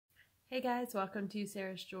Hey guys, welcome to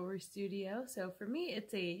Sarah's Jewelry Studio. So for me,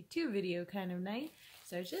 it's a 2-video kind of night.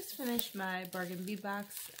 So I just finished my Bargain Bead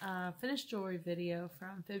Box finished jewelry video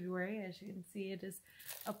from February. As you can see, it is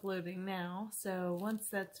uploading now. So once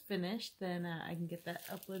that's finished, then I can get that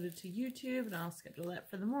uploaded to YouTube and I'll schedule that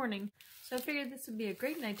for the morning. So I figured this would be a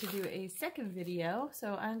great night to do a second video.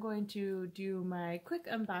 So I'm going to do my quick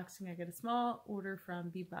unboxing. I got a small order from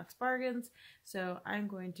Bead Box Bargains. So I'm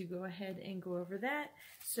going to go ahead and go over that.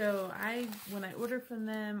 So when I order from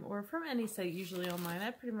them, or from any site, usually online,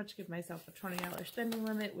 I pretty much give myself a $20 spending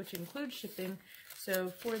limit, which includes shipping. So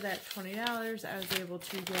for that $20, I was able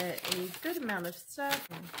to get a good amount of stuff.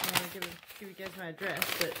 I want to give you guys my address,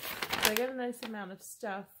 but so I got a nice amount of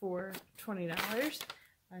stuff for $20.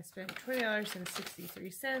 I spent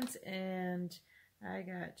 $20.63, and I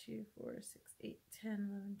got 2, 4, 6, 8, 10,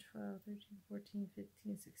 11, 12, 13, 14,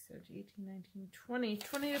 15, 16, 17, 18, 19,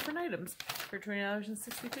 20 different items for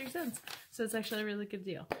 $20.63. So it's actually a really good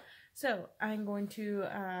deal. So I'm going to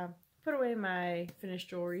put away my finished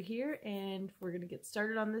jewelry here, and we're going to get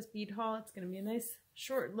started on this bead haul. It's going to be a nice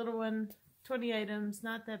short little one, 20 items,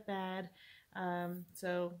 not that bad.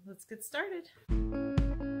 So let's get started.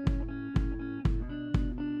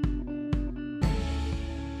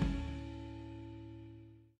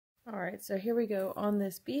 Alright, so here we go on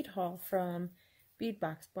this bead haul from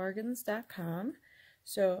beadboxbargains.com.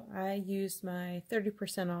 So I used my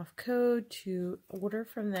 30% off code to order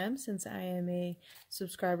from them since I am a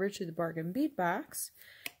subscriber to the Bargain Bead Box.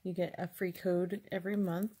 You get a free code every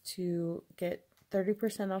month to get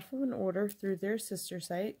 30% off of an order through their sister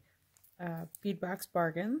site, Bead Box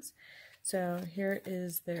Bargains. So here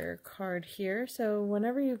is their card here. So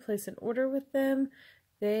whenever you place an order with them,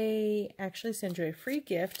 they actually send you a free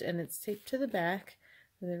gift, and it's taped to the back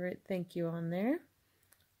with a write thank you on there.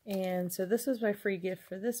 And so this was my free gift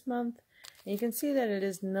for this month. And you can see that it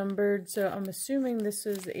is numbered, so I'm assuming this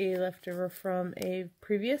is a leftover from a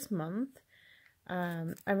previous month.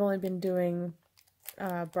 I've only been doing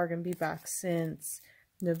Bargain Bead Box since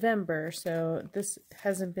November, so this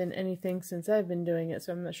hasn't been anything since I've been doing it,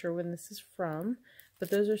 so I'm not sure when this is from. But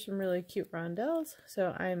those are some really cute rondelles,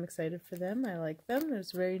 so I am excited for them. I like them. It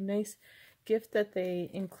was a very nice gift that they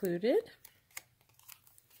included.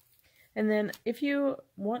 And then if you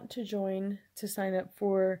want to join to sign up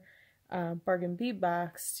for Bargain Bead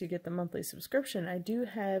Box to get the monthly subscription, I do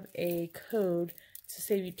have a code to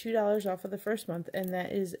save you $2 off of the first month, and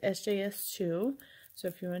that is SJS2. So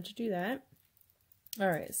if you want to do that.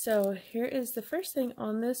 Alright, so here is the first thing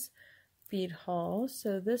on this bead haul.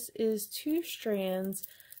 So this is 2 strands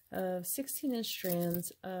of 16-inch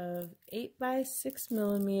strands of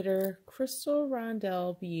 8x6mm crystal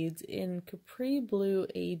rondelle beads in Capri Blue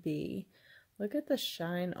AB. Look at the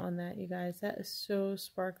shine on that, you guys. That is so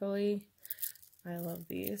sparkly. I love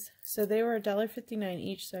these. So they were $1.59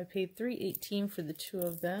 each, so I paid $3.18 for the 2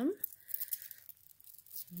 of them.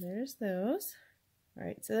 So there's those.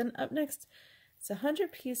 Alright, so then up next, it's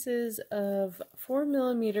 100 pieces of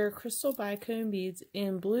 4mm crystal bicone beads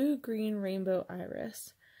in blue, green, rainbow,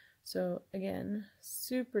 iris. So again,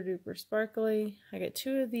 super duper sparkly. I got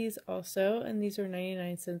 2 of these also, and these are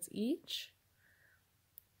 99 cents each.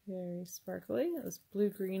 Very sparkly. It was blue,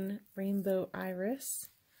 green, rainbow, iris.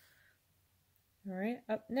 Alright,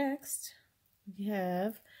 up next we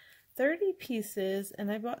have 30 pieces,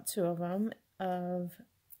 and I bought 2 of them, of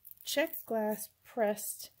check glass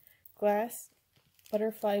pressed glass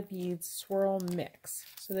butterfly beads swirl mix.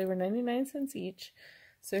 So they were 99 cents each.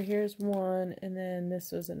 So here's one, and then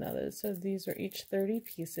this was another. So these are each 30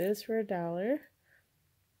 pieces for $1.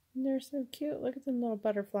 And they're so cute. Look at them little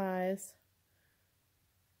butterflies.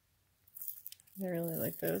 I really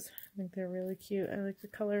like those. I think they're really cute. I like the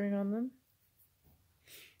coloring on them.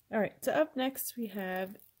 Alright, so up next we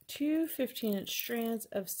have 2 15-inch strands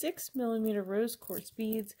of 6mm rose quartz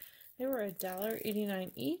beads. They were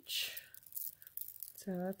 $1.89 each.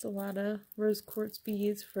 So that's a lot of rose quartz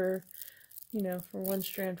beads for, you know, for 1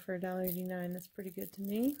 strand for $1.89. That's pretty good to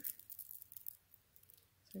me.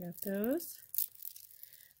 So I got those.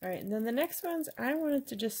 Alright, and then the next ones, I wanted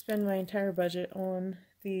to just spend my entire budget on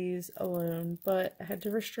these alone, but I had to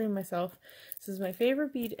restrain myself. This is my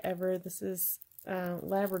favorite bead ever. This is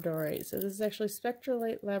labradorite. So this is actually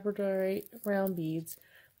spectralite labradorite round beads,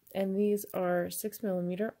 and these are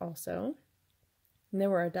 6mm also. And they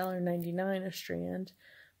were $1.99 a strand,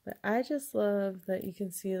 but I just love that you can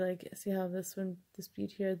see, like, see how this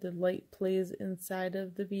bead here, the light plays inside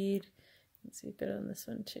of the bead. You can see it good on this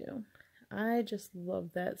one too. I just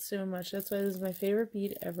love that so much. That's why this is my favorite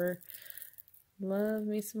bead ever. Love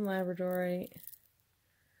me some labradorite.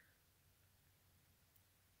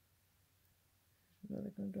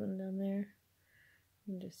 Like I'm doing down there.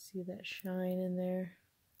 You can just see that shine in there.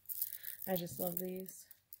 I just love these.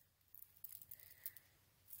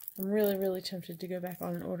 I'm really tempted to go back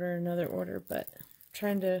on and order another order, but I'm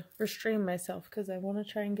trying to restrain myself because I want to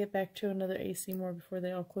try and get back to another AC more before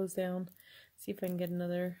they all close down. See if I can get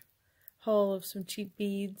another haul of some cheap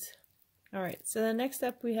beads. Alright, so the next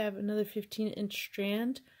up we have another 15-inch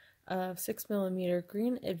strand of 6mm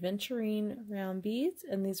green aventurine round beads,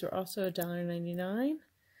 and these were also $1.99.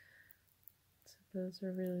 So those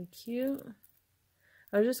are really cute.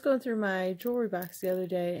 I was just going through my jewelry box the other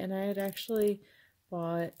day, and I had actually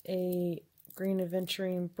bought a green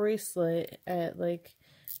aventurine bracelet at it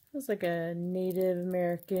was like a Native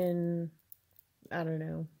American, I don't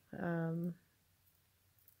know,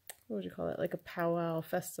 what would you call it, like a powwow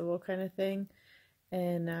festival kind of thing.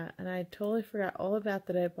 And I totally forgot all about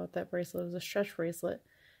that I bought that bracelet. It was a stretch bracelet,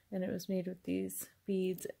 and it was made with these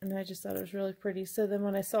beads, and I just thought it was really pretty. So then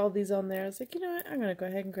when I saw these on there, I was like, you know what, I'm going to go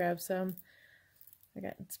ahead and grab some. I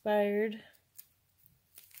got inspired.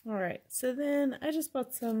 Alright, so then I just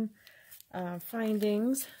bought some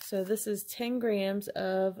findings. So this is 10 grams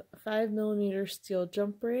of 5mm steel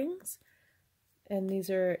jump rings. And these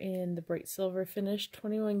are in the bright silver finish,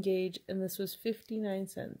 21 gauge, and this was 59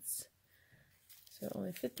 cents. So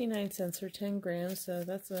only 59 cents for 10 grams, so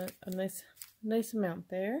that's a nice amount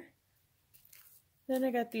there. Then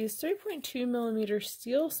I got these 3.2mm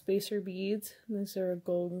steel spacer beads. These are a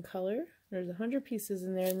golden color. There's 100 pieces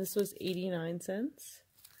in there, and this was 89 cents.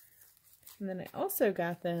 And then I also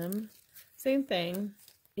got them, same thing,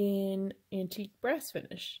 in antique brass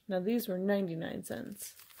finish. Now these were 99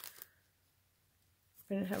 cents.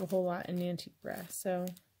 I didn't have a whole lot in antique brass, so.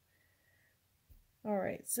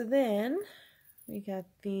 Alright, so then we got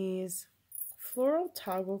these floral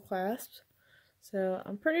toggle clasps. So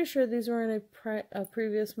I'm pretty sure these were in a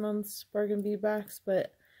previous month's Bargain Bead Box,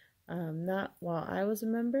 but not while I was a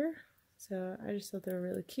member. So I just thought they were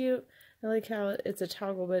really cute. I like how it's a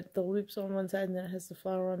toggle, but the loop's on one side and then it has the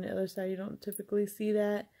flower on the other side. You don't typically see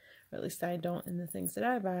that, or at least I don't in the things that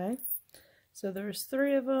I buy. So there was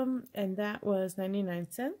 3 of them, and that was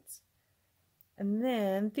 99 cents. And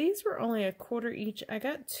then these were only $1/4 each. I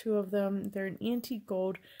got 2 of them. They're an antique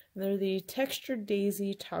gold. They're the textured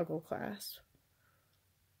daisy toggle clasp.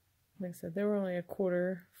 Like I said, they were only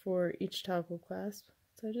 $1/4 for each toggle clasp.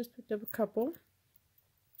 So I just picked up a couple.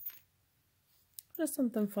 Just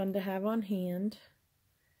something fun to have on hand.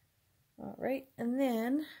 Alright, and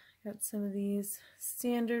then I got some of these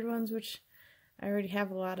standard ones, which I already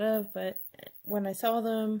have a lot of, but when I saw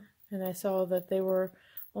them and I saw that they were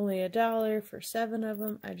only $1 for 7 of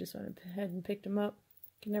them, I just went ahead and picked them up.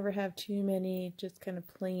 You can never have too many just kind of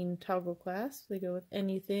plain toggle clasps. They go with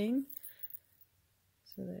anything.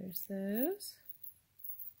 So there's those.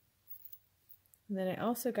 And then I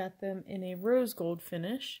also got them in a rose gold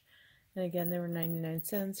finish. And again, they were 99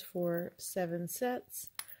 cents for 7 sets.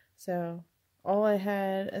 So all I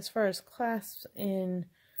had as far as clasps in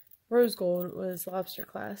rose gold was lobster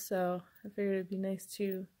clasp. So I figured it'd be nice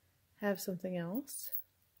to have something else.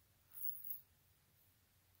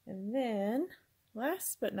 And then,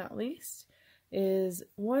 last but not least, is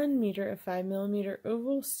 1 meter of 5mm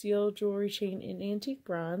oval steel jewelry chain in antique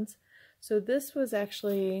bronze. So this was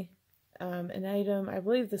actually an item, I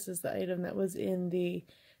believe this is the item that was in the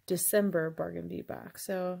December Bargain Bead Box.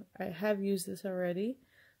 So I have used this already.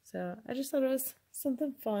 So I just thought it was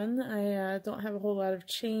something fun. I don't have a whole lot of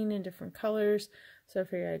chain in different colors, so I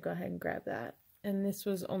figured I'd go ahead and grab that. And this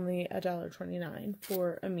was only $1.29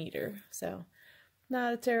 for a meter. So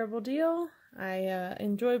not a terrible deal. I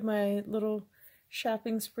enjoyed my little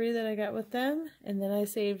shopping spree that I got with them, and then I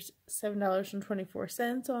saved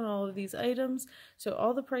 $7.24 on all of these items. So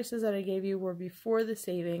all the prices that I gave you were before the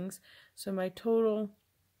savings. So my total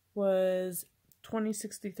was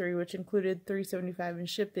 $20.63, which included $3.75 in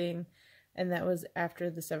shipping, and that was after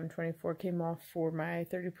the $7.24 came off for my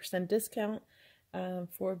 30% discount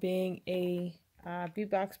for being a Bead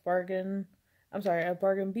Box Bargain. I'm sorry, a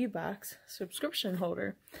Bargain Bead Box subscription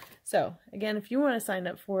holder. So again, if you want to sign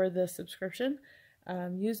up for the subscription,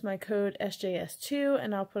 use my code SJS2,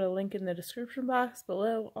 and I'll put a link in the description box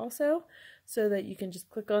below also, so that you can just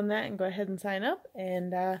click on that and go ahead and sign up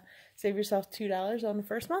and save yourself $2 on the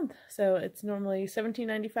first month. So it's normally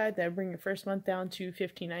 $17.95. That'll bring your first month down to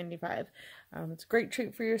 $15.95. It's a great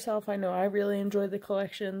treat for yourself. I know I really enjoy the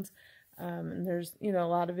collections, and there's a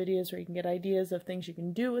lot of videos where you can get ideas of things you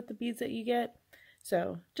can do with the beads that you get.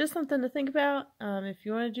 So just something to think about if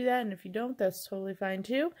you want to do that, and if you don't, that's totally fine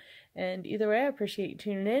too. And either way, I appreciate you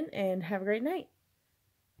tuning in, and have a great night.